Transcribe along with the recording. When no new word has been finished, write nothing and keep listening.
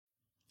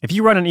If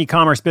you run an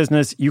e-commerce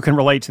business, you can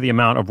relate to the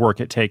amount of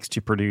work it takes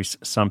to produce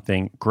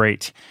something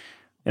great.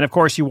 And of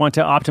course, you want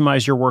to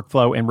optimize your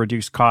workflow and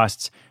reduce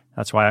costs.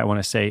 That's why I want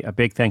to say a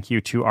big thank you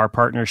to our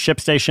partner,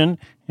 ShipStation,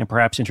 and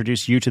perhaps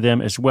introduce you to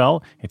them as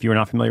well. If you're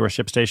not familiar with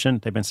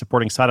ShipStation, they've been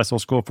supporting Side Hustle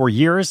School for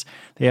years.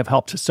 They have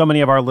helped so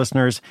many of our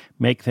listeners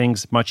make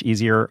things much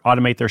easier,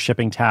 automate their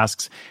shipping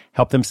tasks,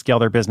 help them scale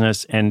their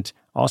business, and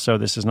also,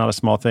 this is not a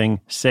small thing,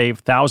 save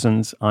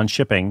thousands on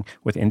shipping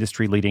with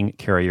industry-leading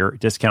carrier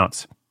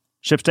discounts.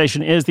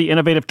 ShipStation is the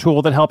innovative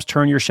tool that helps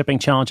turn your shipping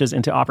challenges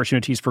into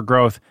opportunities for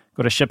growth.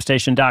 Go to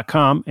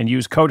ShipStation.com and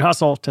use code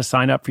HUSTLE to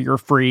sign up for your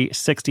free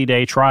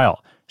 60-day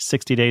trial.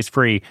 60 days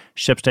free.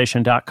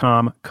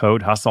 ShipStation.com,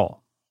 code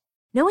HUSTLE.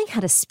 Knowing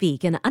how to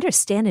speak and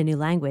understand a new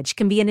language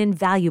can be an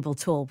invaluable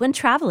tool when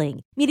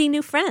traveling, meeting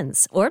new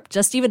friends, or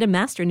just even to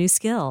master a new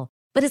skill.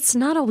 But it's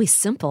not always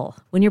simple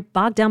when you're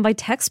bogged down by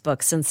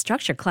textbooks and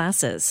structured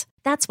classes.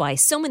 That's why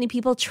so many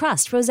people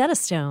trust Rosetta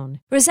Stone.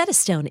 Rosetta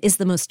Stone is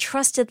the most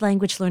trusted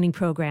language learning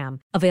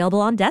program,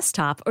 available on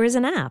desktop or as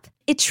an app.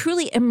 It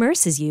truly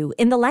immerses you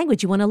in the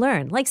language you want to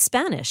learn, like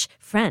Spanish,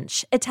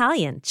 French,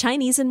 Italian,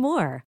 Chinese, and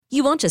more.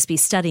 You won't just be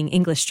studying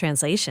English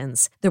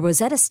translations. The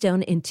Rosetta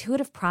Stone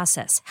intuitive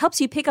process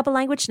helps you pick up a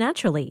language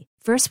naturally,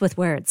 first with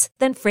words,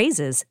 then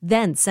phrases,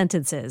 then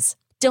sentences.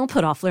 Don't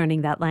put off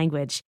learning that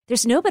language.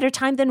 There's no better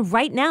time than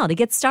right now to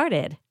get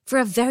started. For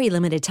a very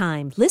limited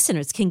time,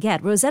 listeners can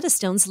get Rosetta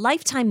Stone's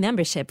lifetime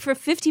membership for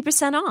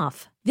 50%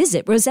 off.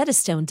 Visit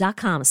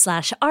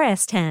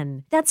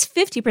rosettastone.com/rs10. That's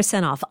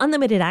 50% off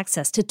unlimited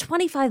access to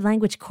 25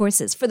 language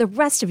courses for the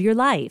rest of your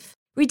life.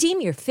 Redeem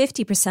your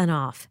 50%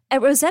 off at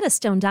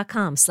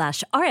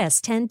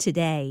rosettastone.com/rs10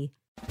 today.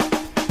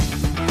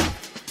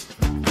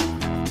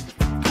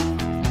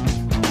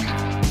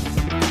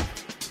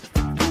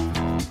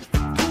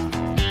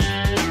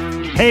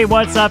 Hey,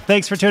 what's up?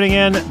 Thanks for tuning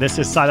in. This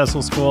is Side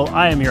Hustle School.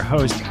 I am your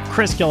host,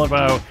 Chris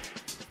Guillebeau.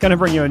 Going to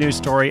bring you a new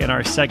story in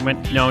our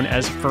segment known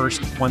as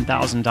First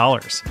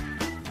 $1,000.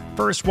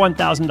 First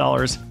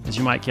 $1,000, as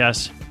you might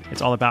guess,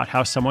 it's all about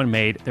how someone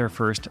made their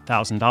first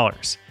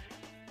 $1,000.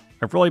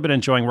 I've really been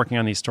enjoying working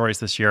on these stories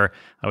this year.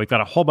 We've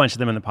got a whole bunch of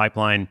them in the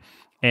pipeline.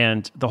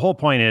 And the whole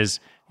point is,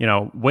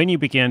 when you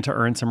begin to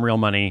earn some real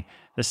money,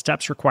 the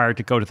steps required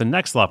to go to the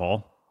next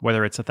level,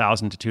 whether it's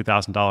 $1,000 to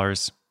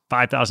 $2,000,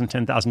 $5,000,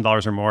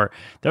 $10,000 or more,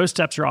 those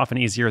steps are often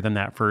easier than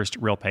that first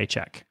real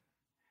paycheck.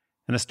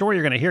 And the story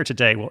you're going to hear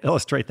today will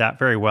illustrate that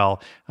very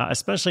well,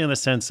 especially in the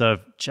sense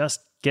of just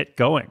get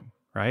going,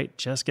 right?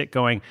 Just get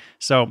going.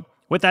 So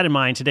with that in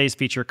mind, today's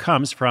feature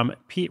comes from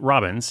Pete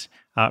Robbins.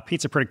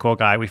 Pete's a pretty cool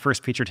guy. We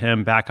first featured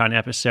him back on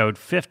episode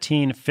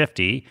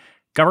 1550,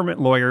 Government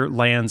Lawyer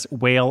Lands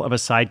Whale of a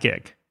Side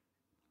Gig.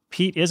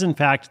 Pete is, in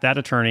fact, that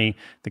attorney,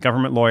 the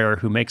government lawyer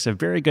who makes a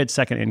very good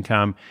second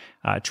income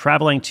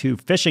traveling to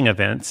fishing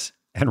events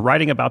and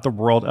writing about the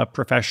world of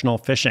professional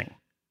fishing.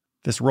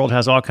 This world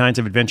has all kinds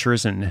of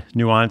adventures and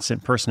nuance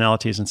and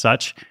personalities and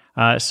such.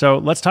 So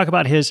let's talk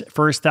about his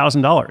first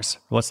 $1,000.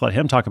 Let's let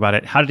him talk about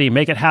it. How did he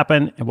make it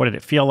happen? And what did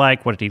it feel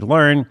like? What did he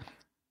learn?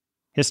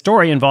 His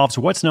story involves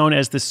what's known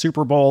as the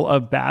Super Bowl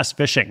of bass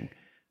fishing,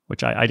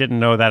 which I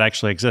didn't know that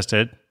actually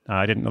existed.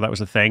 I didn't know that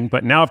was a thing.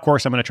 But now, of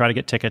course, I'm going to try to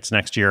get tickets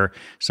next year.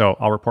 So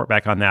I'll report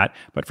back on that.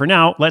 But for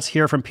now, let's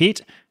hear from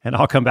Pete, and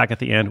I'll come back at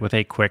the end with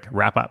a quick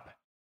wrap up.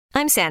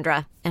 I'm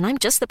Sandra, and I'm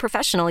just the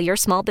professional your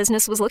small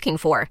business was looking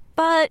for.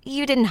 But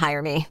you didn't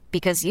hire me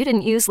because you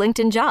didn't use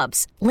LinkedIn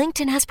Jobs.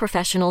 LinkedIn has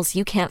professionals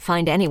you can't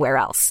find anywhere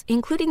else,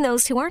 including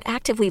those who aren't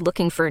actively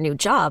looking for a new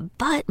job,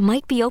 but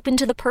might be open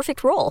to the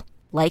perfect role,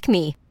 like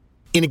me.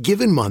 In a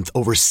given month,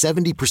 over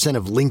 70%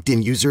 of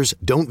LinkedIn users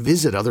don't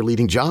visit other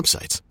leading job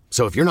sites.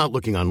 So if you're not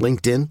looking on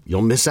LinkedIn,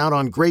 you'll miss out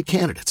on great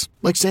candidates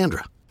like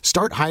Sandra.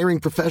 Start hiring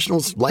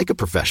professionals like a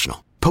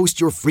professional. Post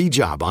your free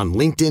job on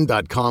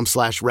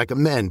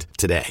linkedin.com/recommend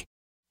today.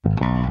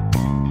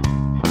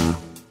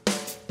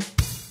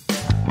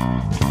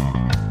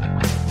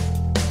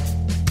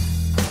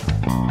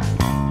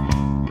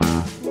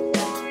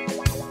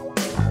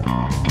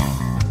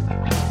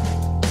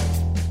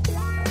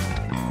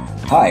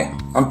 Hi,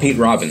 I'm Pete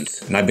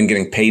Robbins, and I've been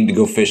getting paid to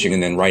go fishing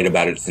and then write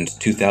about it since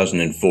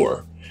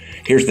 2004.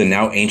 Here's the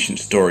now ancient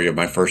story of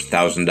my first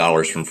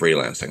 $1,000 from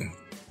freelancing.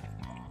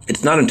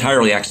 It's not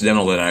entirely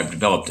accidental that I've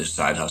developed this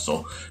side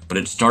hustle, but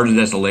it started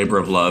as a labor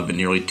of love, and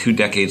nearly 2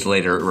 decades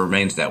later it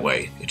remains that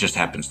way. It just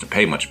happens to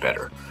pay much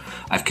better.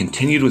 I've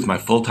continued with my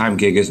full-time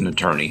gig as an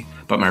attorney,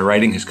 but my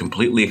writing has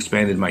completely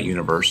expanded my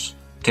universe,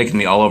 taken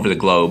me all over the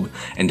globe,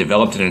 and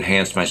developed and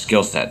enhanced my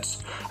skill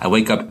sets. I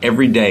wake up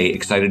every day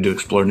excited to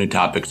explore new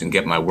topics and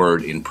get my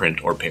word in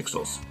print or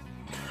pixels.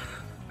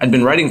 I'd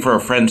been writing for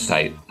a friend's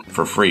site,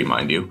 for free,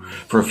 mind you,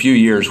 for a few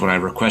years when I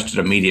requested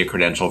a media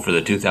credential for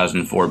the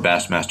 2004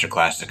 Bassmaster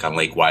Classic on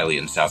Lake Wylie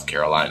in South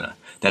Carolina.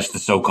 That's the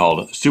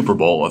so-called Super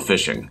Bowl of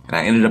fishing, and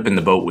I ended up in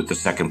the boat with the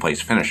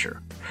second-place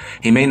finisher.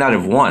 He may not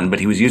have won,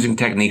 but he was using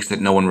techniques that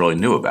no one really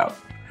knew about.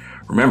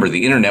 Remember,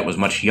 the internet was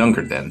much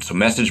younger then, so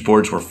message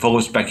boards were full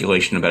of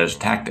speculation about his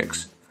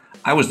tactics.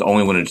 I was the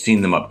only one who'd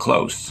seen them up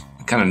close.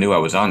 I kind of knew I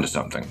was onto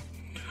something.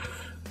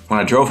 When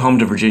I drove home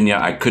to Virginia,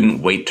 I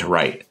couldn't wait to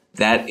write.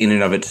 That in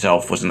and of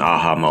itself was an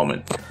aha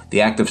moment.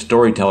 The act of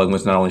storytelling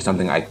was not only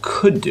something I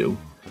could do,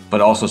 but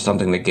also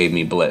something that gave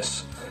me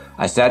bliss.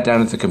 I sat down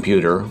at the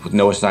computer with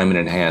no assignment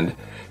in hand,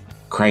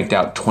 cranked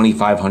out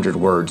 2,500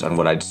 words on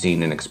what I'd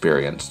seen and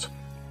experienced.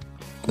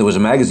 There was a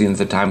magazine at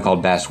the time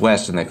called Bass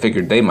West, and I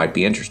figured they might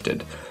be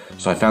interested.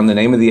 So I found the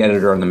name of the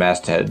editor on the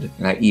masthead,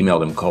 and I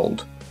emailed him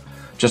cold.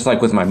 Just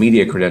like with my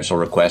media credential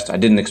request, I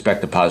didn't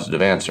expect a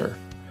positive answer.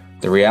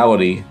 The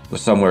reality was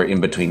somewhere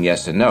in between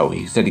yes and no.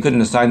 He said he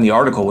couldn't assign the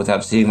article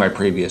without seeing my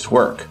previous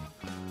work.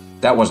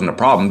 That wasn't a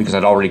problem because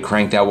I'd already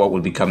cranked out what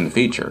would become the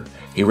feature.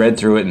 He read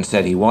through it and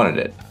said he wanted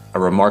it. A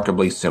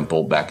remarkably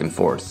simple back and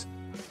forth.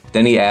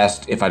 Then he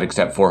asked if I'd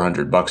accept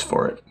 $400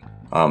 for it.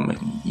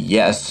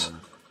 Yes.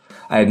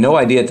 I had no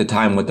idea at the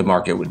time what the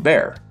market would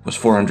bear. Was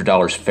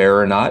 $400 fair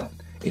or not?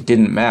 It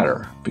didn't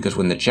matter, because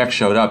when the check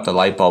showed up, the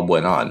light bulb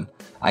went on.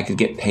 I could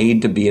get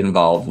paid to be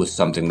involved with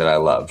something that I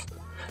love.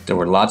 There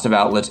were lots of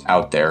outlets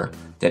out there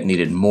that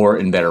needed more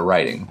and better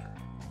writing.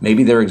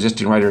 Maybe their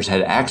existing writers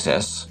had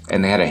access,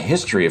 and they had a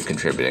history of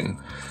contributing,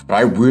 but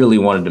I really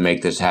wanted to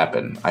make this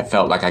happen. I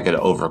felt like I could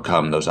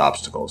overcome those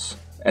obstacles.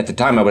 At the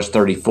time, I was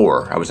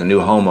 34. I was a new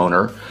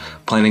homeowner,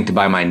 planning to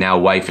buy my now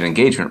wife an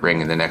engagement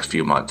ring in the next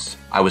few months.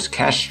 I was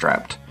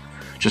cash-strapped.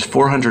 Just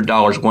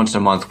 $400 once a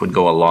month would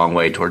go a long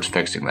way towards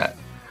fixing that.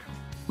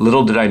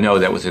 Little did I know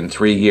that within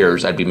 3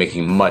 years, I'd be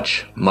making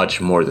much,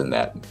 much more than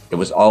that. It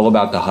was all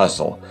about the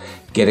hustle,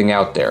 getting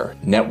out there,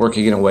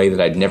 networking in a way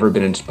that I'd never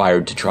been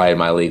inspired to try in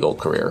my legal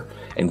career,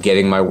 and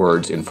getting my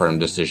words in front of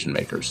decision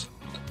makers.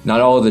 Not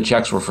all of the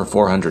checks were for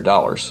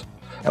 $400.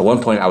 At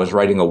one point, I was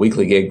writing a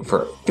weekly gig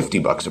for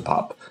 $50 a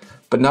pop.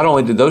 But not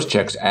only did those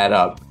checks add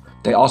up,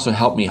 they also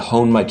helped me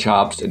hone my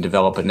chops and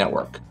develop a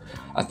network.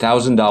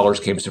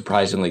 $1,000 came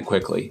surprisingly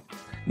quickly.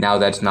 Now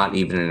that's not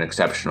even an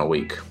exceptional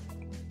week.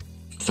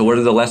 So what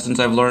are the lessons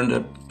I've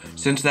learned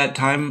since that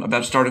time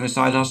about starting a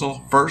side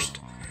hustle? First,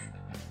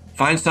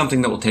 find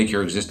something that will take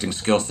your existing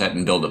skill set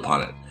and build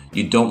upon it.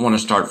 You don't want to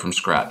start from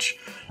scratch.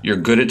 You're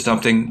good at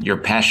something, you're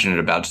passionate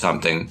about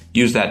something,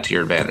 use that to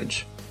your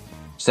advantage.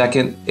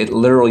 Second, it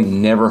literally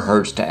never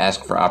hurts to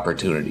ask for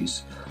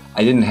opportunities.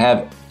 I didn't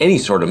have any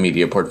sort of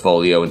media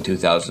portfolio in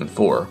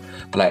 2004,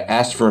 but I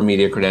asked for a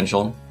media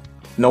credential.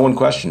 No one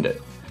questioned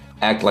it.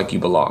 Act like you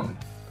belong.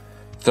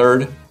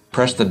 Third,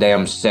 press the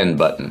damn send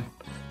button.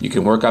 You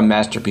can work on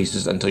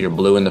masterpieces until you're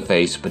blue in the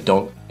face, but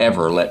don't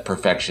ever let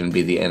perfection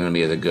be the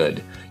enemy of the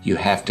good. You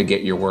have to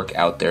get your work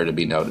out there to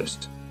be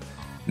noticed.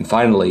 And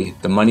finally,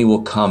 the money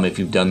will come if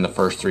you've done the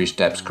first 3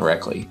 steps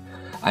correctly.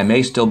 I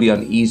may still be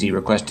uneasy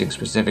requesting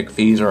specific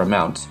fees or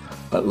amounts,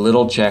 but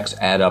little checks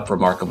add up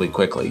remarkably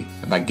quickly.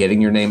 And by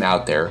getting your name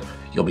out there,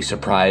 you'll be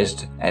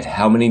surprised at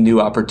how many new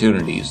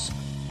opportunities,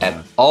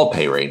 at all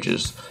pay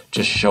ranges,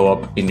 just show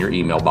up in your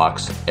email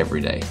box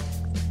every day.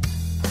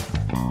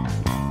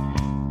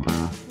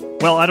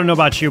 Well, I don't know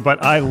about you,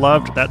 but I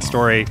loved that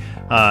story.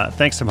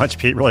 Thanks so much,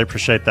 Pete. Really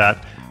appreciate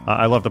that.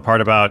 I love the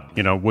part about,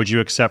 would you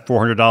accept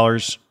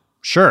 $400?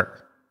 Sure.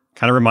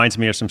 Kind of reminds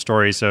me of some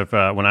stories of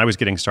when I was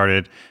getting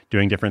started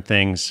doing different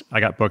things. I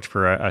got booked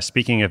for a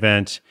speaking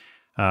event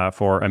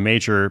for a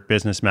major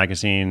business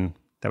magazine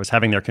that was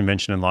having their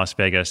convention in Las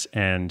Vegas.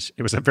 And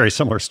it was a very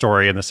similar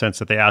story in the sense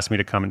that they asked me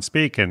to come and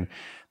speak. And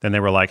then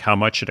they were like, how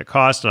much should it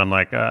cost? And I'm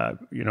like, I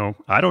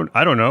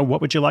don't know.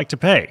 What would you like to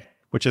pay?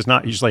 Which is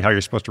not usually how you're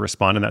supposed to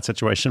respond in that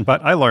situation.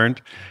 But I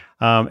learned.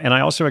 And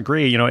I also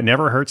agree, it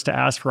never hurts to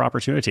ask for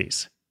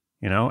opportunities.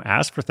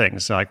 Ask for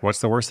things like,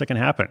 what's the worst that can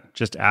happen?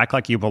 Just act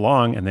like you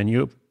belong, and then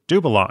you do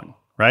belong,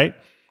 right?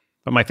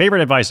 But my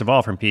favorite advice of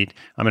all from Pete,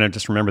 I'm going to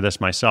just remember this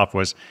myself,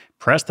 was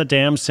press the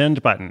damn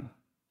send button.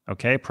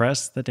 Okay,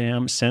 press the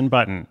damn send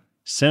button.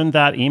 Send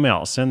that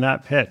email, send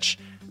that pitch,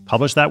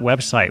 publish that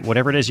website,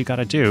 whatever it is you got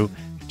to do.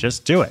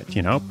 Just do it,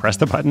 press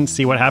the button,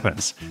 see what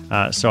happens.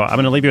 So I'm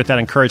going to leave you with that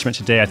encouragement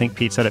today. I think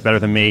Pete said it better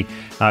than me.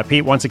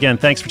 Pete, once again,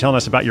 thanks for telling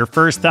us about your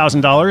first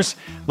 $1,000.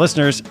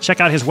 Listeners, check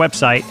out his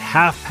website,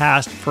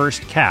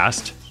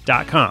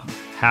 halfpastfirstcast.com,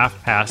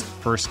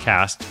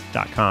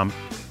 halfpastfirstcast.com.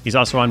 He's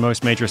also on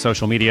most major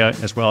social media,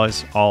 as well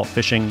as all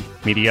fishing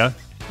media.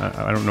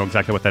 I don't know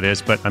exactly what that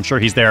is, but I'm sure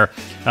he's there.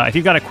 If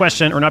you've got a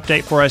question or an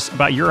update for us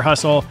about your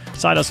hustle,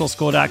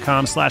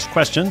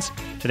 sidehustleschool.com/questions.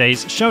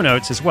 Today's show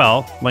notes as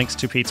well, links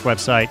to Pete's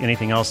website,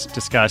 anything else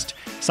discussed,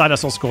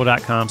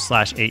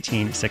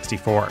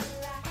 sidehustleschool.com/1864.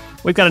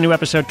 We've got a new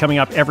episode coming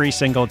up every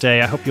single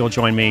day. I hope you'll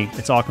join me.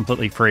 It's all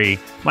completely free.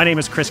 My name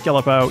is Chris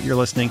Guillebeau. You're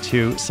listening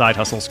to Side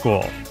Hustle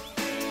School.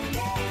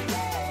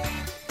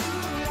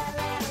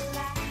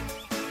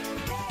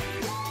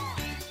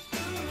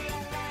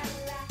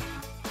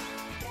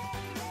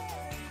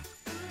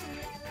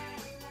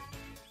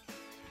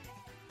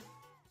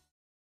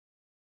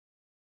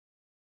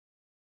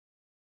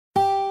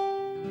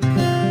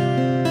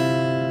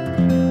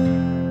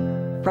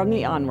 From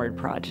the Onward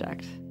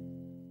Project.